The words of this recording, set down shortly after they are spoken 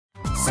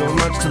so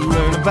much to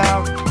learn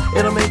about.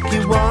 It'll make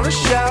you want to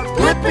shout,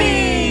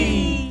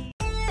 Blippi!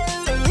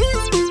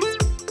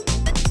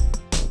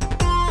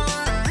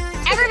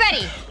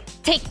 Everybody,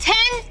 take 10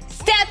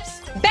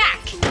 steps back.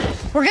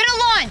 We're gonna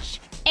launch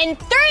in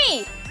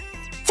 3,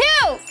 2,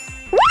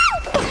 woo!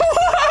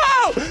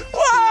 Whoa!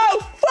 Whoa!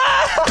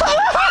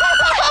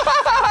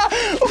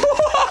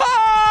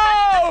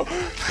 Whoa!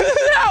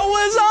 That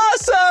was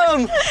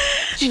awesome!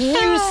 Did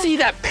you see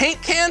that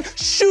paint can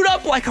shoot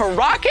up like a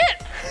rocket?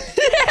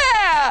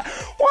 Yeah!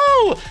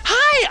 Whoa!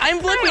 Hi, I'm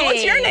Blippi. Hi.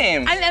 What's your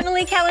name? I'm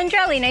Emily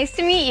Calandrelli. Nice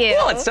to meet you.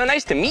 Well, it's so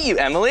nice to meet you,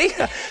 Emily.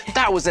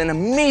 That was an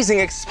amazing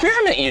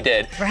experiment you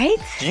did. Right?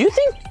 Do you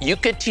think you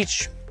could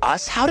teach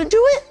us how to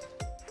do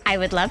it? I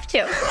would love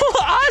to.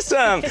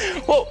 Awesome!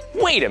 Well,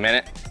 wait a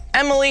minute.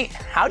 Emily,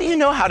 how do you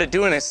know how to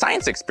do a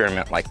science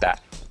experiment like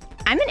that?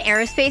 I'm an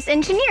aerospace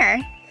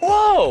engineer.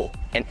 Whoa,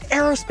 an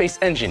aerospace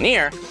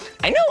engineer?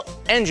 I know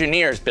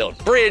engineers build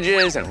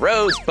bridges and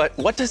roads, but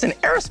what does an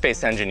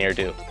aerospace engineer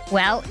do?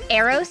 Well,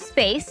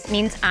 aerospace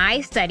means I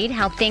studied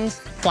how things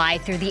fly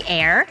through the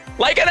air.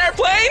 Like an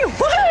airplane?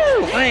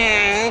 Woo!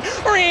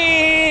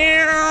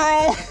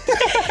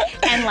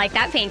 And like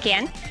that paint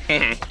can.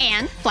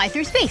 And fly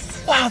through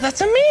space. Wow,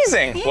 that's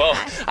amazing. Yeah.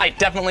 Well, I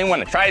definitely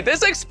want to try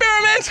this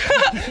experiment.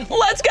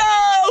 Let's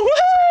go!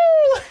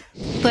 Woo!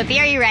 Blippi,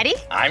 are you ready?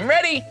 I'm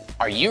ready.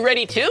 Are you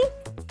ready too?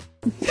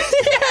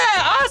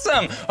 Yeah,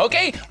 awesome.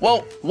 Okay,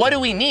 well, what do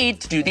we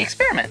need to do the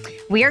experiment?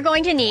 We are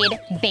going to need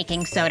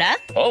baking soda,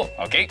 Oh,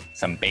 okay,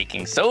 some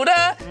baking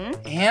soda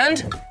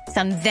and,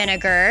 some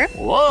vinegar,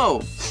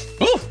 whoa.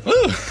 Ooh,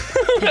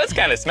 that's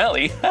kind of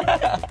smelly.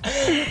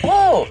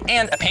 Whoa,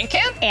 and a paint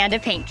can? and a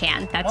paint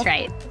can. That's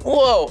right.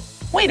 Whoa,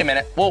 wait a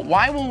minute. Well,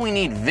 why will we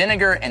need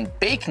vinegar and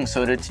baking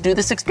soda to do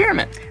this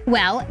experiment?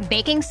 Well,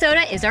 baking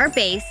soda is our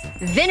base,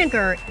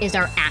 vinegar is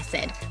our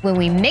acid. When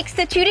we mix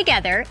the two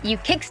together, you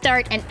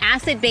kickstart an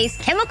acid-base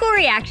chemical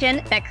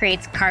reaction that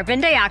creates carbon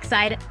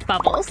dioxide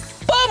bubbles.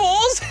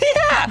 Bubbles?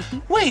 Yeah!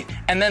 Wait,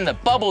 and then the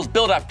bubbles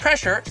build up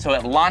pressure, so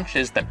it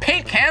launches the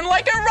paint can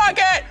like a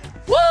rocket!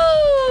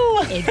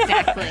 Woo!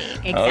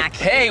 Exactly.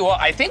 Okay, well,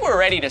 I think we're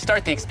ready to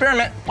start the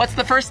experiment. What's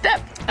the first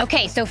step?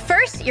 Okay, so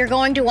first you're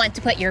going to want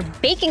to put your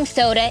baking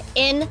soda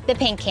in the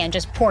paint can.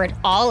 Just pour it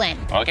all in.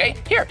 Okay,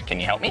 here, can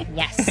you help me?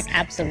 Yes,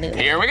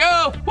 absolutely. Here we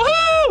go!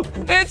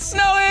 Woohoo! It's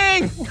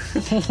snowing!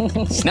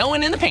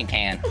 Snowing in the paint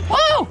can.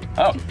 Whoa!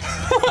 Oh,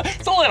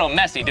 it's a little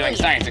messy doing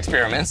science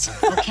experiments.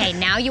 Okay,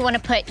 now you want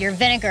to put your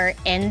vinegar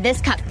in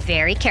this cup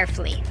very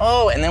carefully.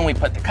 Oh, and then we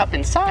put the cup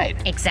inside.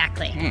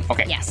 Exactly.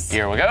 Okay, Yes.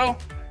 here we go.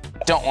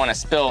 Don't want to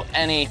spill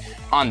any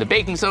on the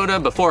baking soda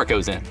before it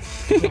goes in.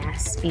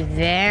 Yes, be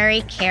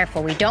very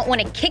careful. We don't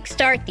want to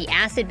kickstart the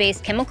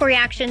acid-base chemical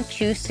reaction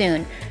too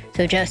soon.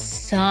 So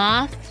just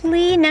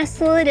softly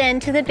nestle it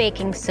into the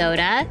baking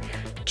soda,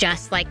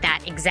 just like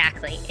that.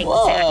 Exactly.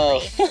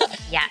 Whoa.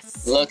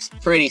 Yes. Looks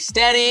pretty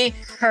steady.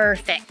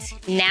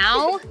 Perfect.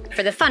 Now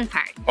for the fun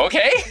part.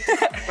 Okay.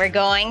 We're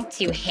going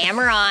to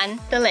hammer on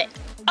the lid.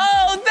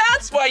 Oh,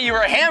 that's why you were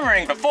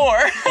hammering before.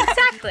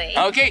 Exactly.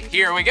 Okay,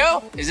 here we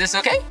go. Is this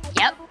okay?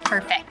 Yep,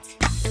 perfect.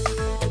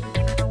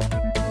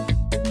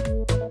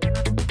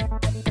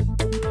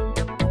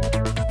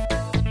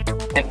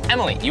 And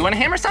Emily, you want to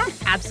hammer some?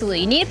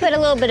 Absolutely. You need to put a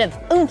little bit of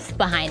oomph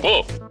behind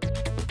it.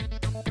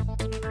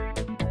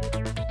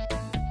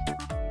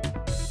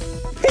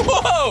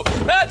 Whoa. Whoa,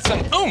 that's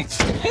some oomph.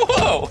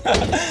 Whoa.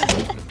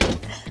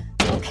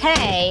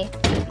 Okay,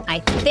 I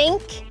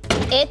think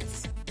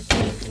it's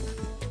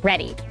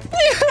ready.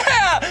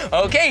 Yeah.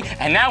 Okay,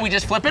 and now we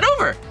just flip it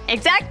over.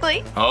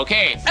 Exactly.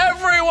 Okay,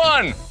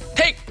 everyone,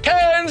 take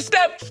 10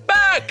 steps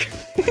back.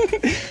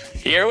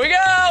 Here we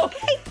go.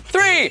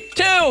 3,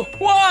 2,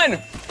 1.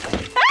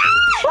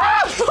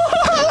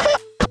 Whoa!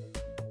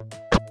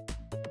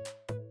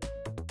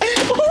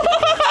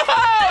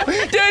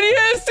 Did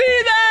you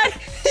see that?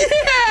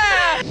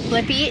 Yeah!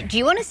 Blippi, do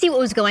you want to see what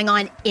was going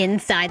on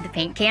inside the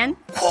paint can?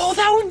 Oh,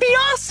 that would be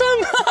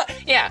awesome!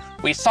 Yeah,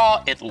 we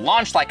saw it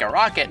launch like a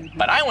rocket,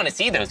 but I want to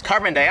see those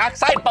carbon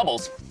dioxide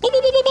bubbles. Boop,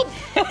 boop, boop, boop,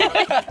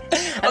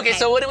 boop. Okay,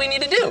 so what do we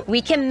need to do?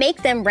 We can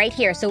make them right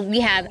here. So we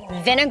have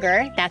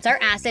vinegar, that's our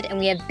acid, and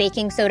we have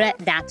baking soda,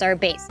 that's our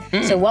base.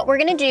 So what we're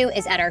gonna do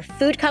is add our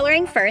food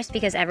coloring first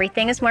because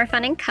everything is more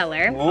fun in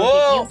color. Whoa.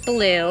 We'll give you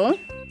blue.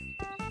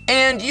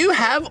 And you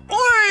have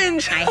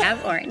orange. I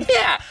have orange.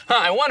 Yeah,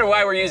 I wonder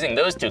why we're using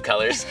those two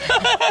colors.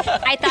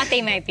 I thought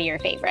they might be your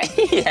favorite.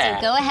 Yeah.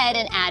 So go ahead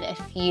and add a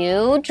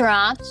few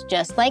drops,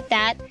 just like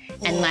that,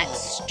 and let's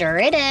stir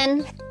it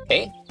in.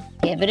 Okay.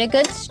 Give it a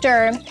good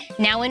stir.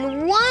 Now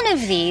in one of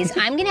these,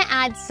 I'm gonna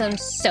add some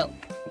soap.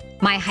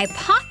 My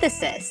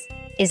hypothesis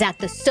is that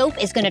the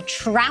soap is gonna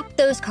trap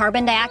those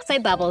carbon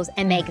dioxide bubbles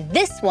and make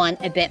this one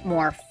a bit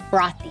more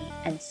frothy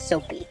and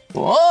soapy.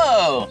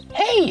 Whoa,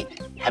 hey,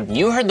 have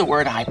you heard the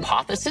word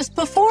hypothesis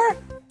before?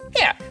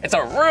 Yeah, it's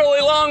a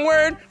really long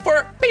word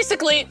for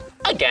basically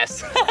a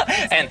guess.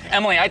 And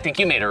Emily, I think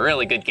you made a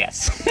really good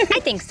guess. I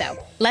think so.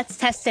 Let's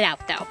test it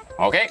out though.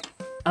 Okay.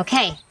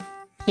 Okay,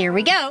 here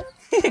we go.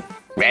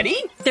 Ready?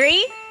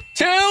 3,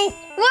 2, 1.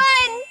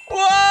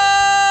 Whoa!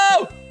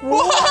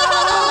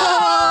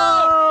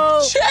 Whoa!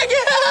 Check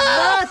it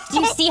out! Look, do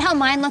you see how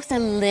mine looks a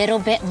little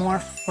bit more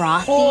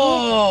frothy?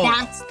 Whoa.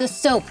 That's the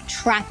soap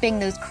trapping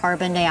those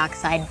carbon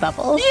dioxide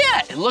bubbles.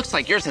 Yeah, it looks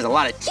like yours has a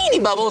lot of teeny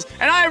bubbles,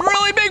 and I have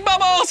really big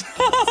bubbles.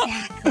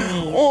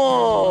 Exactly.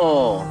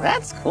 Whoa,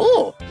 that's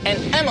cool.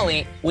 And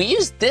Emily, we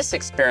used this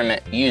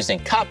experiment using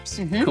cups.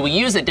 Could we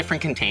use a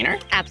different container?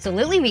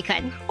 Absolutely, we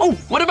could. Oh,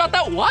 what about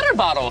that water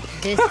bottle?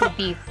 This would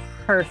be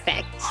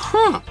perfect.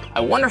 Huh,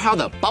 I wonder how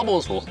the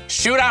bubbles will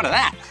shoot out of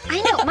that.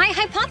 I know, my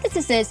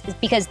hypothesis is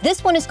because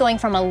this one is going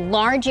from a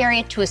large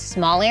area to a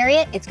small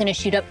area, it's gonna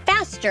shoot up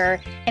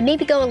faster and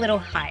maybe go a little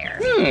higher.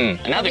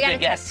 Another good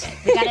guess.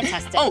 We gotta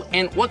test it. Oh,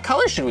 and what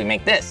color should we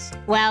make this?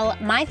 Well,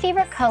 my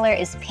favorite color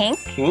is pink.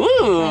 Ooh.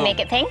 Can we make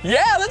it pink?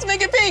 Yeah, let's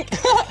make it pink.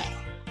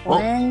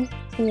 1,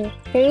 2,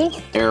 3.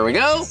 There we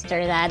go.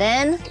 Stir that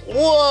in.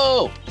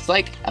 Whoa, it's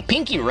like a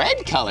pinky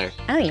red color.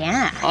 Oh,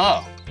 yeah.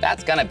 Oh,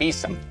 that's gonna be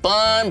some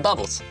fun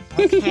bubbles.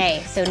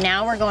 Okay, so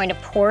now we're going to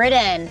pour it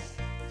in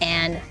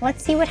and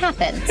let's see what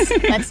happens.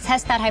 Let's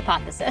test that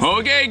hypothesis.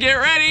 Okay, get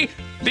ready.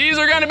 These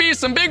are gonna be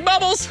some big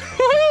bubbles.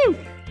 Woohoo!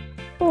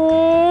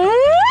 Whoa!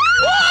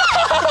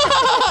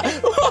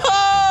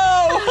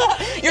 Whoa!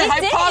 Your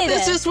It did.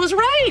 hypothesis was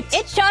right.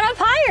 It shot up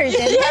higher,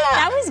 didn't it?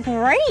 That was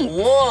great.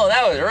 Whoa,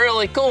 that was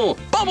really cool.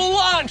 Bubble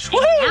launch.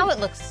 Woohoo! Now it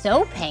looks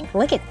so pink.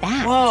 Look at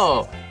that.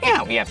 Whoa,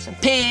 yeah, we have some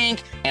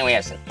pink, and we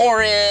have some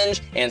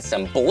orange, and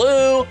some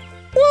blue.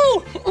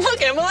 Woo!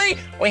 Look, Emily,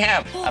 we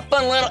have a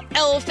fun little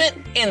elephant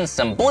in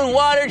some blue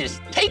water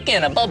just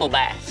taking a bubble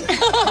bath.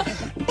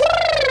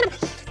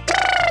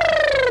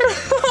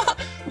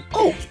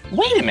 Oh,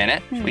 wait a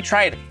minute. We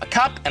tried a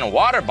cup and a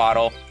water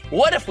bottle.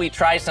 What if we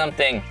try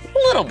something a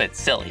little bit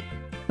silly?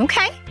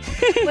 Okay.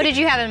 What did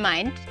you have in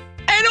mind?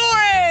 An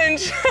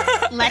orange!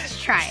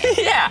 Let's try it.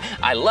 Yeah,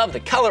 I love the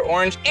color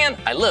orange, and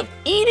I love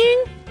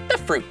eating the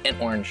fruit in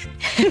orange.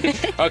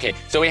 Okay,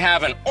 so we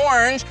have an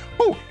orange,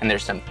 ooh, and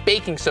there's some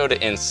baking soda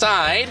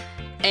inside,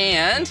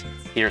 and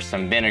here's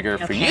some vinegar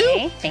for you.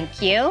 Okay,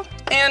 thank you.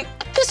 And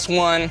this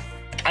one,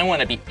 I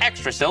want to be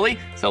extra silly,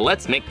 so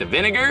let's make the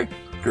vinegar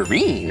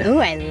green. Ooh,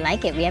 I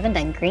like it. We haven't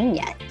done green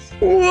yet.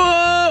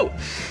 Whoa!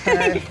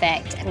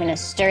 Perfect. I'm gonna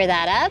stir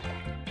that up.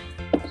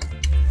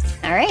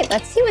 All right,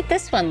 let's see what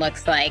this one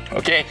looks like.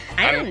 Okay.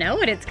 I don't know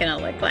what it's gonna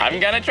look like. I'm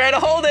gonna try to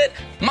hold it.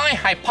 My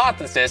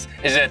hypothesis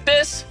is that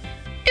this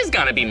is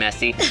gonna be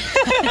messy.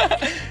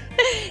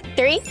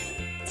 3,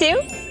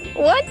 2,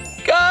 1.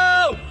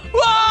 Go!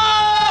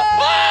 Whoa!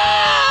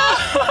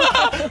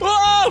 Whoa!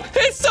 Whoa!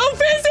 It's so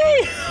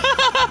fizzy!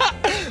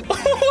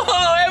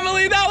 Whoa,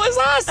 Emily, that was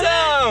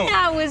awesome!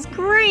 That was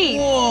great.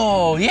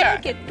 Whoa, yeah.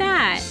 Look at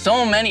that.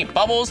 So many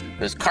bubbles.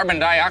 Those carbon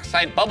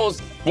dioxide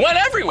bubbles went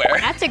everywhere.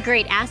 That's a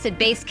great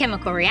acid-base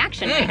chemical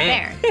reaction right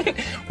there.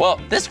 Well,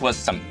 this was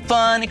some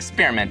fun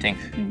experimenting.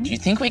 Do you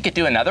think we could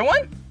do another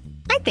one?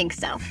 I think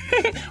so.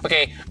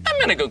 Okay, I'm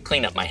gonna go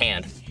clean up my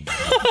hand.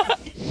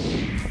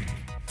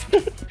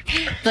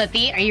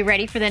 Blippi, are you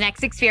ready for the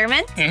next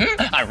experiment?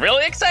 I'm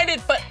really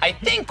excited, but I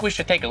think we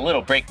should take a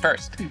little break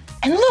first.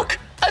 And look,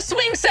 a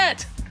swing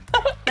set.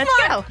 Let's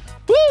go.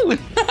 Woo!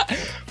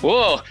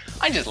 Whoa,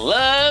 I just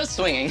love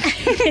swinging.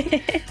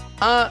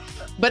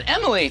 But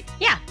Emily,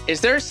 Yeah. is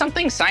there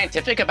something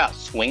scientific about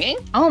swinging?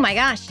 Oh my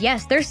gosh,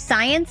 yes, there's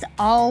science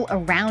all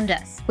around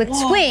us. With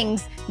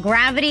swings,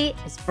 gravity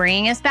is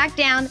bringing us back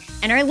down,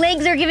 and our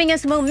legs are giving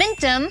us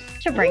momentum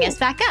to bring us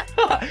back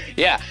up.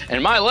 Yeah,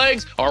 and my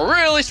legs are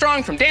really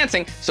strong from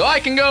dancing, so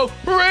I can go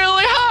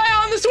really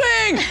high on the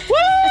swing.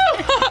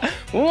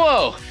 Woo!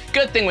 Whoa,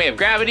 good thing we have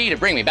gravity to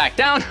bring me back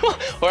down,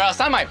 or else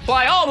I might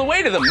fly all the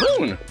way to the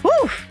moon.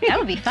 Whew, that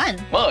would be fun.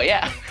 Whoa,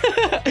 yeah.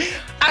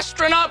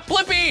 Astronaut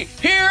Blippi,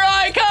 here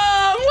I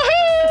come!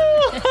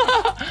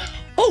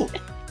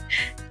 Woohoo!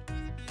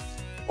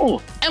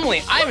 Oh,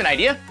 Emily, I have an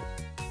idea.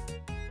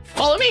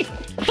 Follow me.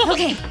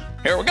 Okay.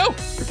 Here we go.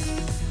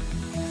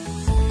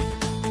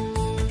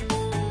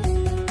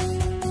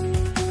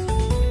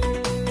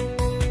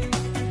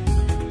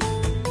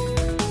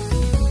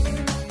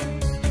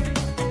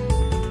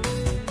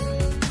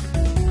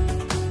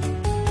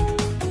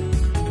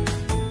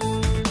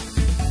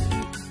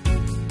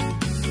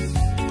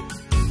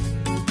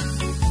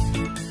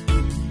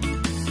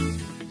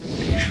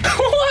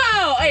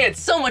 Wow, I had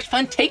so much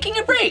fun taking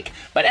a break.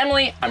 But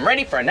Emily, I'm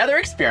ready for another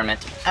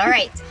experiment. All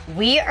right,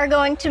 we are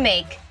going to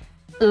make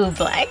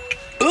oobleck.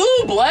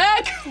 Ooh,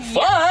 black,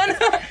 fun.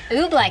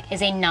 Oobleck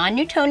is a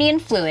non-Newtonian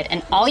fluid,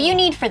 and all you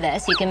need for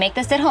this, you can make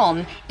this at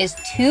home, is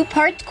 2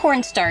 parts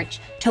cornstarch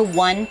to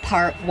 1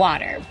 part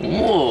water.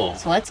 Ooh.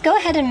 So let's go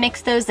ahead and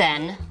mix those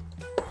in.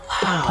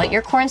 Wow. Put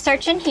your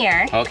cornstarch in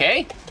here.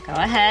 Okay, Go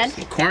ahead,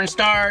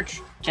 cornstarch.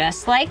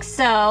 just like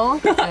so.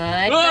 Good,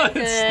 Oh, good,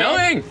 it's good.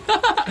 snowing.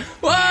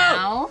 Whoa.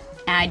 Now,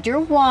 add your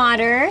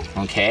water,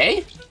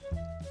 Okay.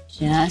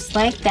 just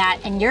like that.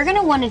 And you're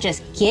gonna wanna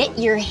just get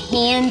your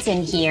hands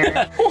in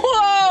here.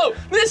 Whoa,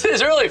 this This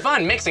is really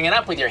fun, mixing it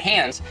up with your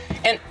hands.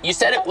 And you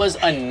said it was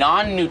a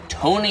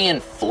non-Newtonian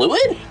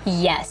fluid?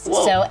 Yes,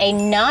 Whoa. so a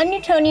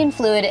non-Newtonian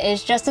fluid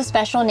is just a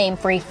special name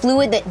for a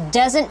fluid that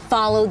doesn't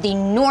follow the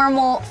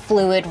normal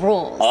fluid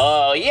rules.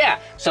 Oh yeah,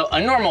 so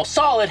a normal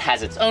solid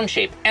has its own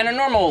shape, and a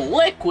normal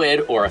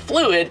liquid or a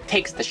fluid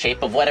takes the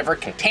shape of whatever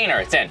container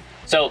it's in.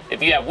 So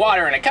if you have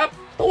water in a cup,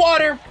 the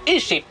water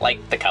is shaped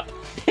like the cup.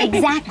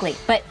 Exactly,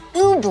 but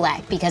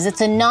oobleck, because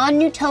it's a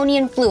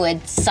non-Newtonian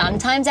fluid,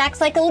 sometimes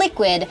acts like a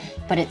liquid,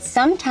 but it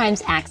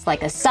sometimes acts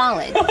like a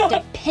solid,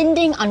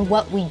 depending on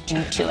what we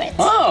do to it.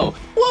 Oh,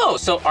 whoa,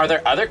 so are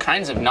there other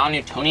kinds of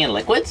non-Newtonian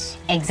liquids?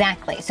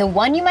 Exactly, so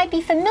one you might be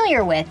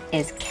familiar with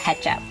is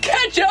ketchup.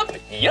 Ketchup,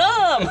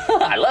 yum!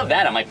 I love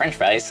that on my French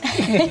fries.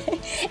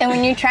 And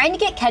when you're trying to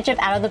get ketchup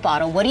out of the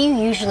bottle, what do you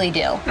usually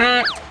do?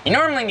 You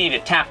normally need to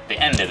tap the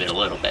end of it a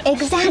little bit.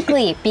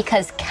 Exactly,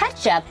 because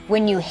ketchup,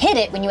 when you hit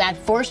it, when you add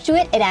force to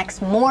it, it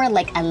acts more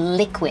like a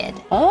liquid.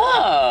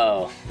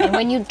 Oh. And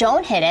when you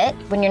don't hit it,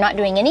 when you're not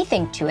doing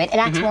anything to it, it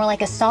acts more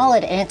like a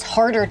solid, and it's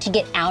harder to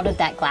get out of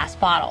that glass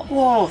bottle.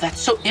 Whoa,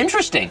 that's so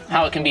interesting,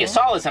 how it can be a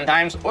solid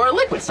sometimes or a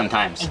liquid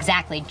sometimes.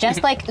 Exactly,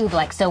 just like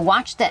oobleck. So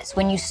watch this.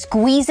 When you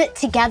squeeze it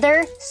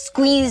together,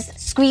 squeeze,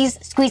 squeeze,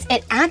 squeeze,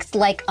 it acts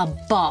like a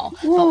ball.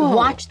 Whoa. But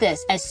watch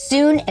this. As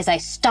soon as I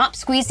stop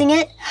squeezing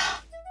it,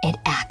 it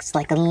acts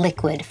like a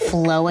liquid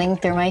flowing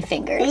through my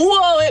fingers.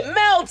 Whoa, it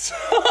melts!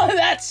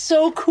 That's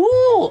so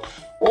cool!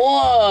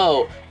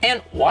 Whoa,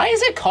 and why is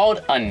it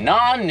called a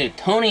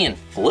non-Newtonian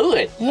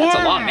fluid? That's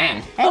a long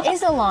name. That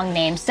is a long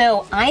name.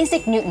 So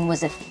Isaac Newton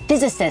was a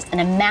physicist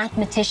and a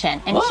mathematician,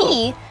 and Whoa.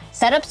 he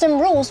set up some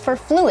rules for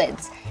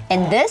fluids.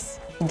 And this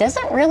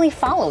doesn't really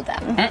follow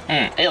them.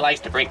 It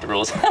likes to break the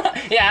rules.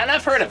 Yeah, and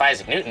I've heard of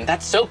Isaac Newton.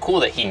 That's so cool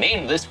that he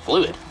named this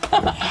fluid.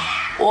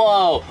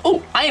 Whoa,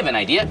 oh, I have an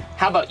idea.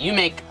 How about you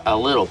make a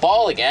little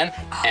ball again,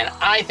 and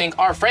I think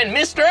our friend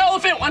Mr.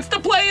 Elephant wants to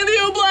play in the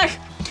oobleck.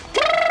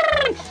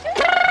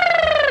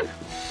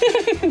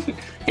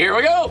 Here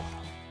we go.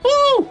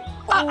 Woo!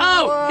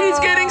 Uh-oh, he's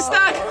getting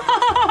stuck.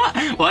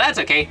 Well, that's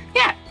okay.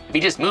 Yeah, if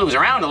he just moves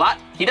around a lot,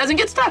 he doesn't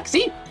get stuck.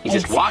 See? He's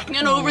just walking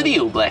over the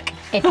oobleck.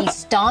 If he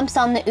stomps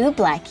on the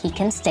oobleck, he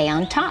can stay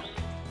on top.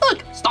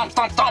 Look, stomp,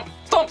 stomp, stomp,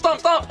 stomp, stomp,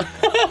 stomp.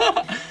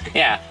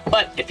 Yeah,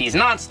 but if he's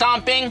not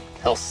stomping,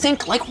 he'll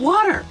sink like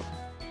water.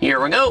 Here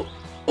we go.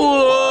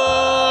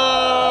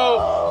 Whoa!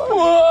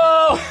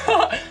 Whoa!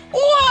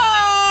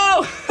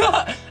 Whoa!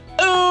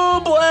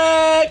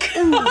 Oobleck!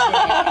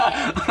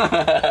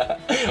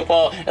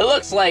 Well, it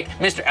looks like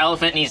Mr.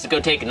 Elephant needs to go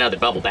take another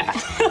bubble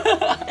bath.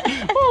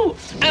 Woo!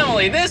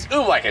 Emily, this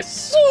oobleck is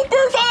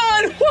super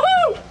fun!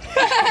 Woohoo!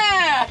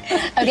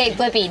 Okay,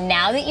 Blippi,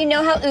 now that you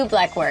know how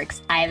oobleck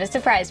works, I have a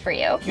surprise for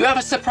you. You have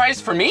a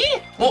surprise for me?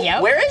 Well,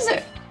 Yep. Where is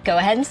it? Go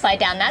ahead and slide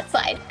down that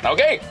slide.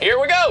 Okay, here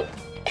we go.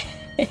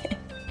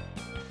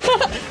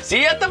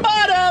 See you at the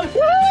bottom.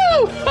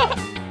 Woo!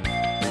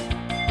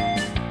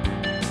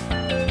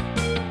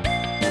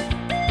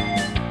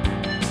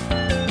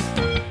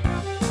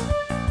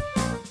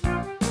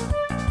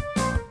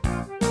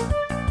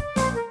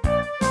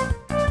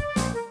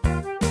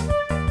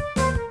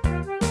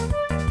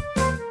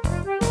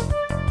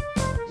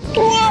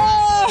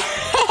 Whoa!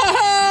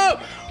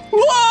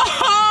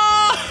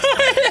 Whoa!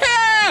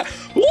 Yeah!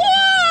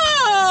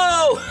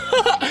 Whoa!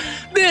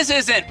 This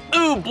isn't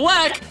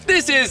oobleck,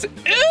 this is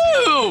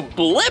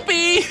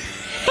Blippi!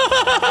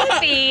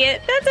 Blippi,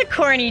 that's a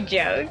corny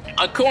joke.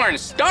 A corn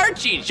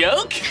starchy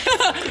joke?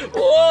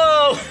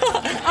 Whoa!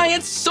 I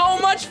had so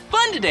much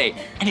fun today,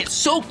 and it's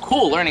so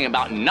cool learning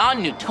about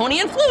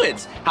non-Newtonian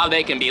fluids, how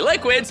they can be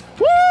liquids,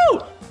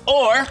 woo!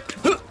 Or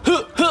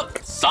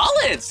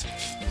solids.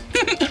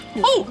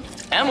 Oh,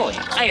 Emily,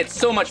 I had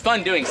so much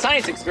fun doing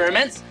science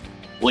experiments.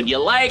 Would you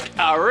like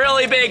a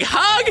really big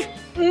hug?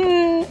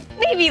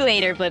 Maybe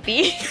later,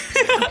 Blippi.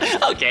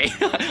 Okay,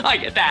 I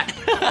get that.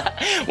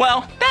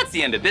 Well, that's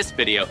the end of this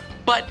video.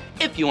 But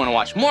if you want to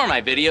watch more of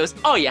my videos,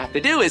 all you have to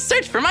do is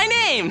search for my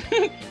name.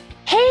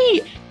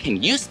 Hey,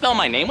 can you spell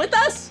my name with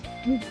us?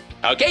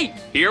 Okay,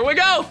 here we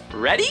go.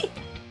 Ready?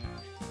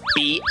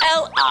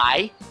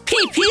 B-L-I-P-P-I.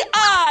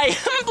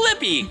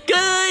 Blippi,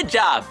 good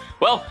job.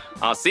 Well,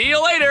 I'll see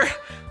you later.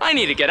 I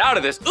need to get out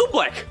of this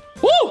oobleck.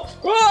 Whoa!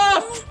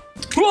 Whoa!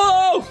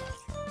 Whoa!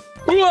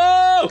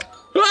 Whoa!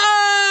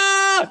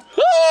 Ah!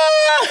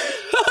 Ah!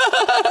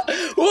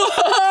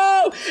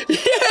 Whoa!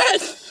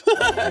 Yes!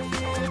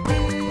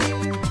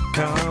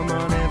 Come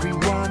on,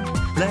 everyone,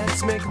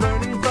 let's make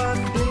learning fun.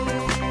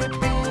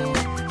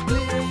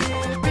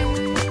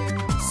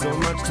 So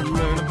much to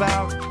learn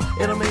about,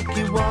 it'll make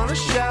you want to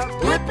shout,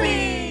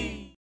 Blippi!